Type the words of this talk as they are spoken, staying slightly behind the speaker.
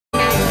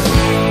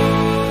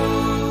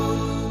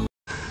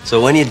So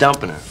when are you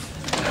dumping her?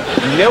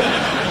 Nope.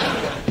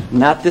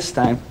 Not this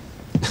time.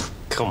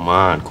 Come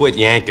on, quit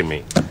yanking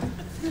me.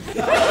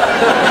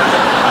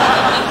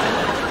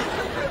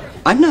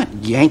 I'm not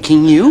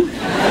yanking you.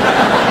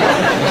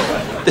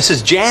 This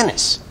is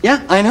Janice.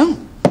 Yeah, I know.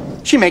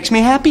 She makes me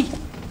happy.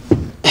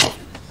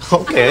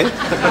 Okay. All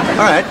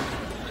right.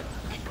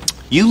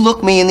 You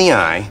look me in the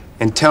eye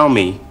and tell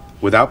me,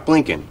 without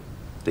blinking,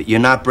 that you're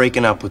not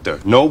breaking up with her.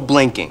 No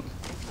blinking.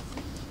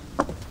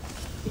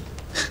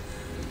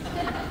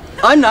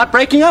 I'm not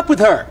breaking up with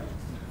her.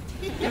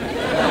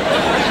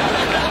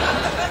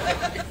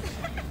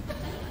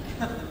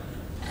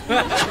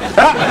 Yeah,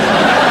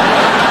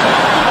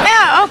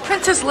 oh,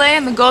 Princess Leia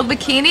in the gold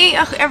bikini.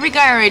 Oh, every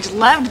guy our age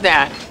loved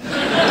that.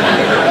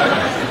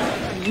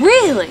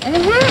 Really?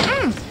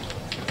 Mm-hmm.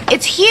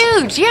 It's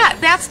huge. Yeah,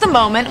 that's the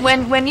moment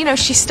when you know,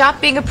 she stopped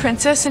being a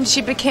princess and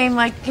she became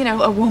like, you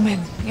know, a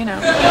woman, you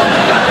know.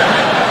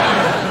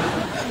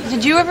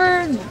 Did you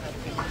ever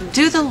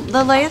do the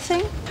Leia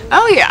thing?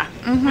 Oh, yeah.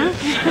 Mm-hmm.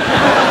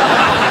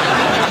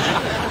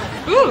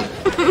 Really?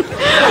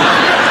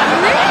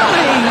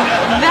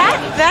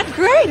 That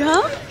great,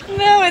 huh?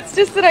 No, it's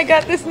just that I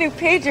got this new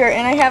pager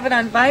and I have it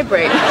on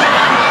vibrate.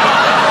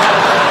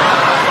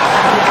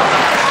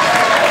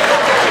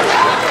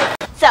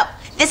 So,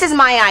 this is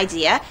my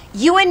idea.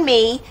 You and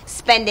me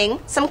spending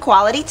some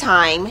quality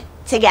time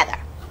together.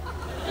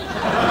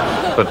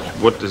 But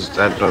what does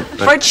that...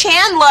 For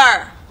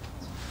Chandler!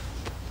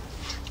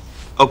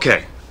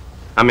 Okay,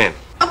 I'm in.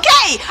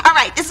 Okay, all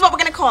right, this is what we're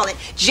gonna call it.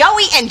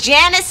 Joey and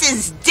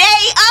Janice's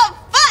Day of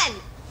Fun!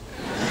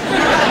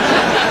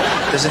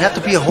 Does it have to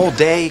be a whole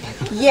day?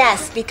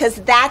 Yes, because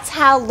that's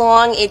how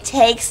long it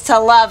takes to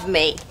love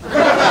me.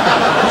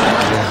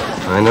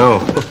 Yeah, I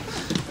know.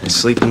 I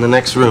sleep in the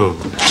next room.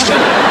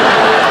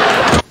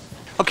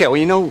 Okay, well,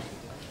 you know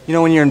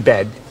when you're in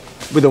bed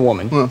with a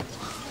woman,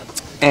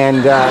 and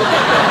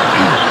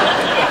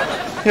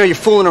you know, you're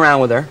fooling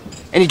around with her,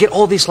 and you get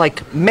all these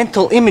like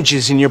mental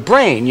images in your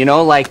brain, you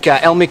know, like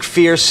Elle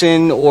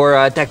Macpherson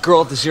or that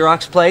girl at the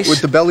Xerox place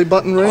with the belly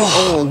button ring.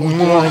 Oh, I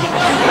know.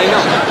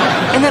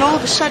 And then all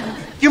of a sudden,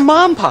 your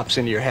mom pops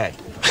into your head,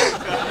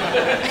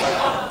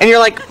 and you're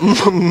like,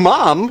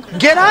 "Mom,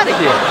 get out of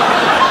here!"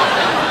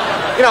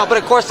 You know, but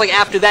of course, like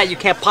after that, you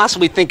can't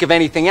possibly think of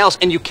anything else,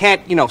 and you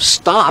can't, you know,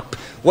 stop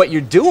what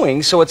you're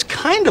doing. So it's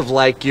kind of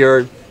like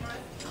you're,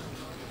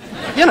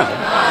 you don't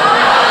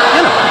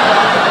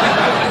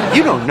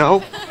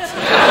know.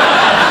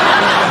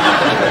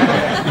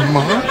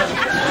 Mom?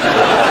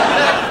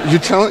 You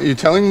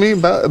telling me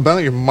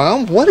about your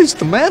mom? What is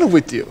the matter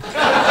with you?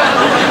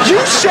 You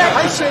said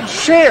I said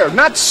share,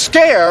 not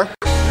scare.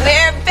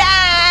 We're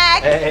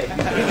back!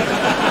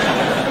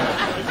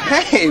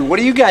 Hey, what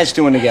are you guys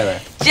doing together?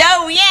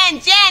 Joey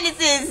and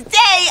Janice's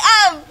Day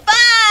of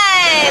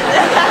Fun!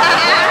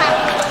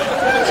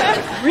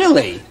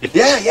 Really?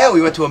 Yeah,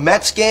 we went to a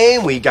Mets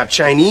game, we got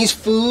Chinese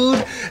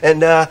food,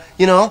 and,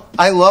 you know,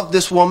 I love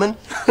this woman.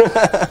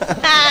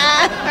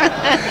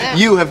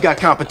 You have got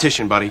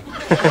competition, buddy.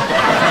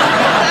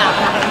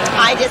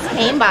 I just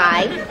came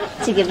by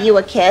to give you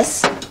a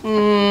kiss.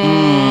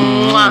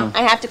 Mwah.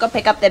 I have to go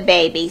pick up the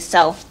baby,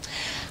 so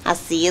I'll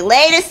see you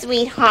later,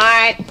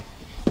 sweetheart.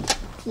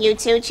 You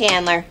too,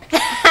 Chandler.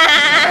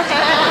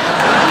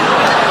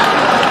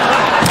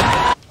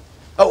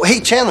 Oh,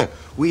 hey, Chandler,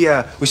 we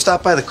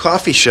stopped by the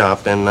coffee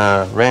shop and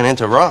ran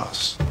into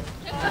Ross.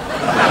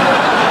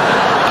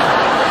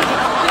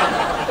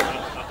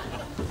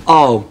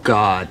 Oh,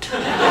 God.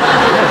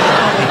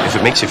 If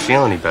it makes you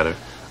feel any better,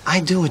 I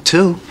do it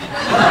too.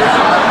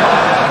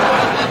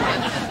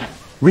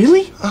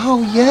 Really?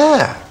 Oh,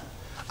 yeah.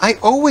 I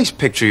always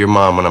picture your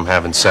mom when I'm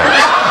having sex.